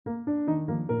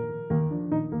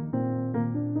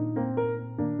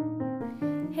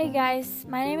Hey guys,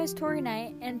 my name is Tori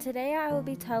Knight, and today I will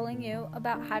be telling you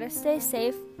about how to stay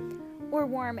safe or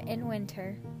warm in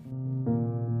winter.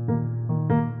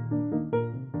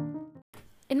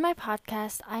 In my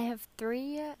podcast, I have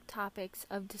 3 topics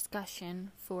of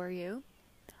discussion for you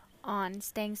on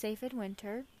staying safe in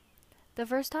winter. The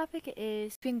first topic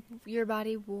is keeping your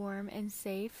body warm and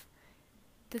safe.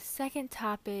 The second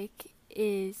topic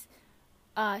is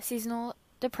seasonal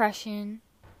depression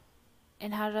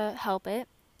and how to help it.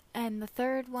 And the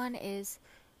third one is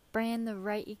bring the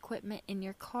right equipment in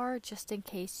your car just in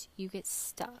case you get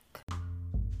stuck.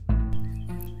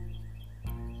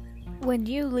 When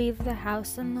you leave the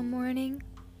house in the morning,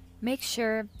 make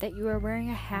sure that you are wearing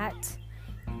a hat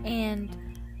and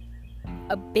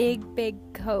a big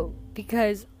coat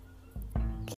because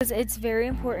it's very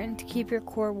important to keep your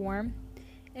core warm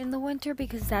in the winter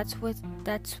because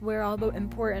that's where all the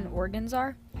important organs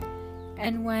are.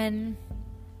 And when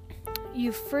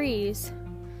you freeze,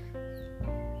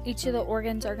 each of the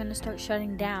organs are going to start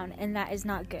shutting down, and that is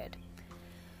not good.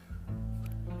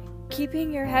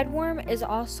 Keeping your head warm is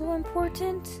also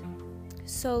important.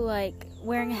 So like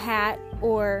wearing a hat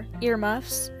or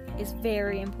earmuffs is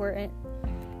very important.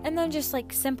 And then just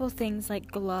like simple things like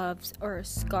gloves or a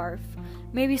scarf,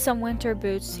 maybe some winter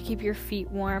boots to keep your feet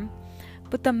warm.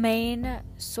 But the main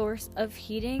source of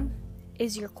heating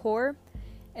is your core,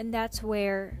 and that's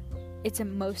where it's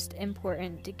most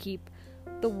important to keep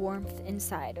the warmth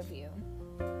inside of you.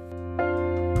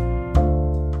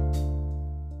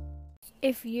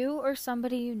 If you or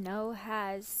somebody you know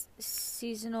has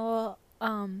seasonal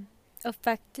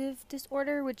affective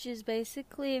disorder, which is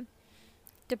basically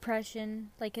depression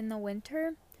like in the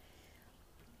winter,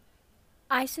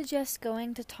 I suggest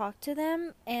going to talk to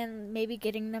them and maybe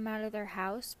getting them out of their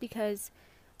house, because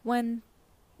when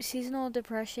seasonal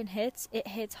depression hits, it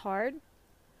hits hard.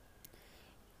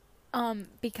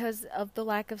 Because of the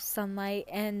lack of sunlight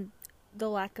and the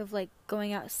lack of like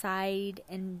going outside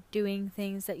and doing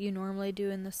things that you normally do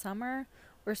in the summer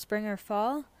or spring or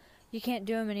fall, you can't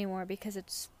do them anymore because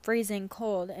it's freezing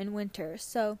cold in winter.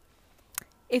 So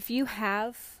if you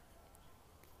have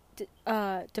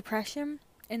depression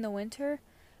in the winter,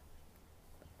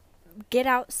 get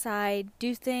outside,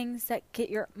 do things that get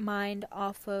your mind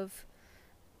off of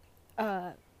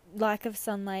lack of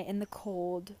sunlight and the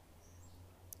cold.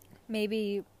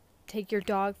 Maybe take your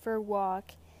dog for a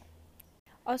walk.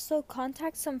 Also,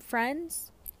 contact some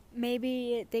friends.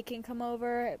 Maybe they can come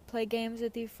over, play games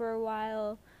with you for a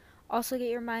while. Also, get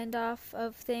your mind off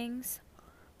of things.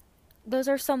 Those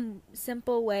are some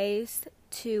simple ways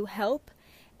to help.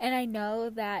 And I know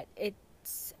that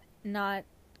it's not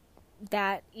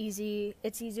that easy.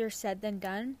 It's easier said than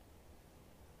done.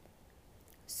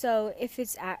 So if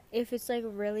it's like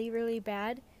really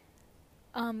bad,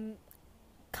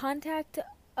 contact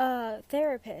a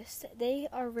therapist. They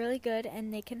are really good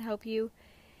and they can help you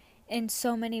in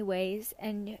so many ways,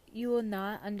 and you will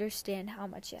not understand how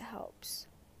much it helps.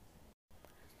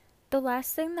 The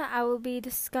last thing that I will be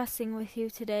discussing with you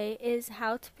today is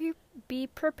how to be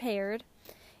prepared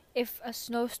if a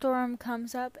snowstorm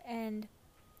comes up and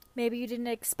maybe you didn't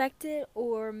expect it,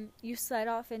 or you slide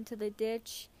off into the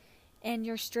ditch and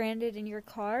you're stranded in your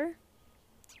car.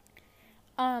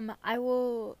 I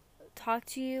will talk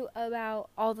to you about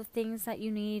all the things that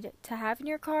you need to have in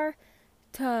your car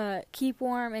to keep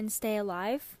warm and stay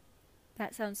alive.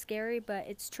 That sounds scary, but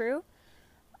it's true.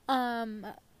 One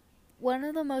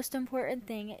of the most important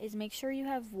thing is make sure you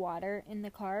have water in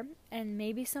the car and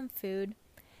maybe some food.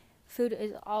 Food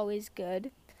is always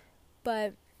good,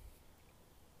 but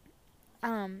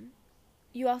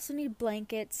you also need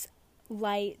blankets,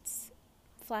 lights,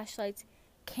 flashlights,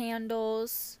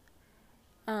 candles,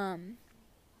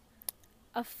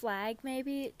 a flag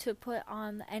maybe to put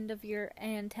on the end of your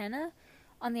antenna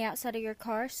on the outside of your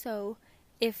car, so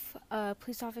if a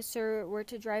police officer were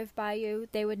to drive by you,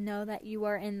 they would know that you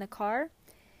are in the car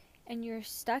and you're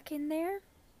stuck in there.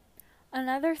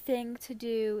 Another thing to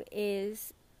do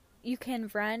is you can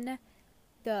run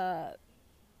the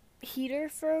heater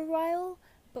for a while,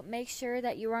 but make sure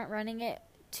that you aren't running it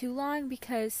too long,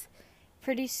 because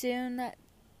pretty soon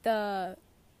the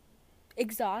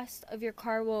exhaust of your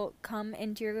car will come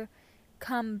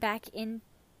back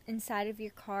inside of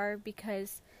your car,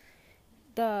 because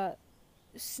the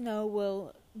snow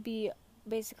will be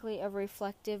basically a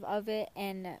reflective of it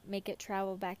and make it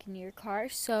travel back into your car.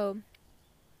 So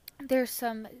there's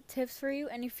some tips for you,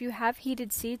 and if you have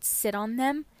heated seats, sit on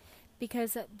them,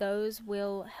 because those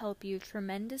will help you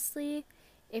tremendously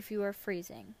if you are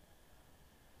freezing.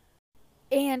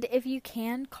 And if you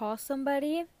can, call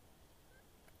somebody.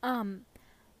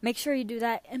 make sure you do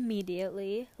that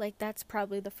immediately. Like, that's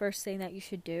probably the first thing that you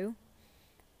should do.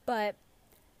 But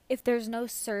if there's no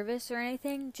service or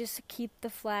anything, just keep the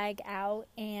flag out.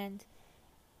 And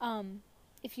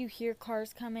if you hear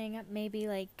cars coming, maybe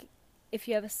like if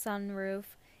you have a sunroof,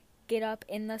 get up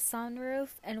in the sunroof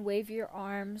and wave your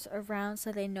arms around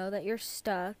so they know that you're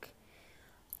stuck.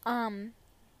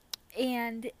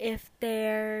 And if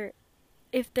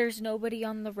there's nobody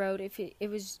on the road, if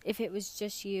it was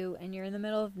just you and you're in the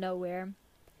middle of nowhere,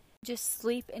 just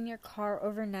sleep in your car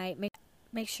overnight.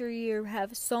 Make sure you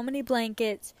have so many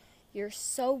blankets, you're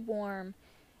so warm,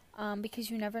 because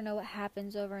you never know what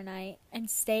happens overnight, and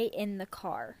stay in the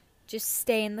car. Just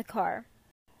stay in the car.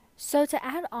 So to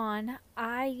add on,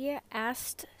 I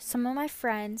asked some of my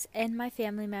friends and my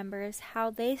family members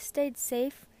how they stayed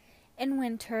safe in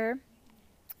winter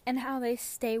and how they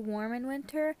stay warm in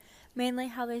winter. Mainly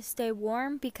how they stay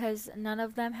warm because none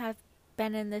of them have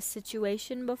been in this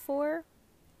situation before.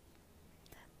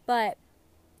 But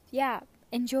yeah,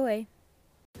 enjoy.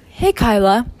 Hey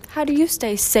Kyla, how do you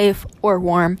stay safe or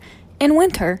warm in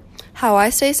winter? How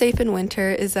I stay safe in winter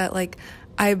is that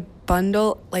I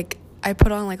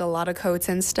put on a lot of coats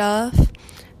and stuff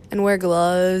and wear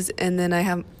gloves, and then I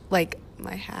have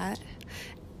my hat,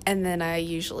 and then I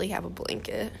usually have a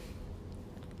blanket.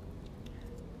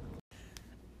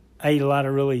 I eat a lot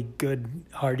of really good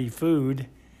hearty food,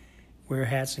 wear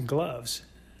hats and gloves.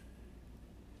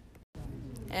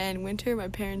 And winter, my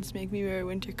parents make me wear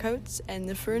winter coats, and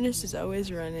the furnace is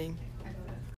always running.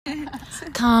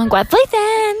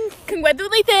 Congratulations! Congratulations!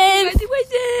 Congratulations!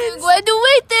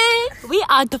 We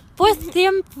are the fourth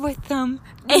them.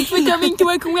 Thanks for coming to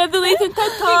our congratulations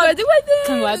TED Talk.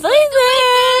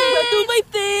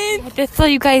 Congratulations! Just so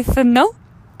you guys know,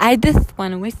 I just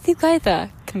want to wish you guys a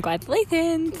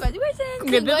congratulations.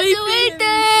 Congratulations!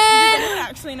 I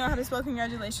actually know how to spell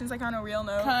congratulations, on a real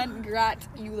note.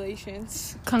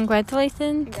 Congratulations.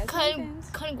 Congratulations.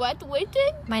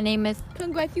 Congratulations? My name is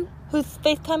Congratulations. who's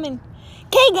FaceTiming?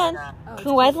 Kagan.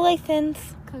 Congratulations.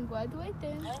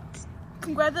 Congratulations.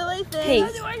 Congratulations. Hey.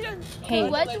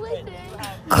 Congratulations.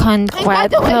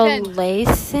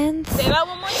 Congratulations. Say that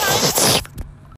one more time.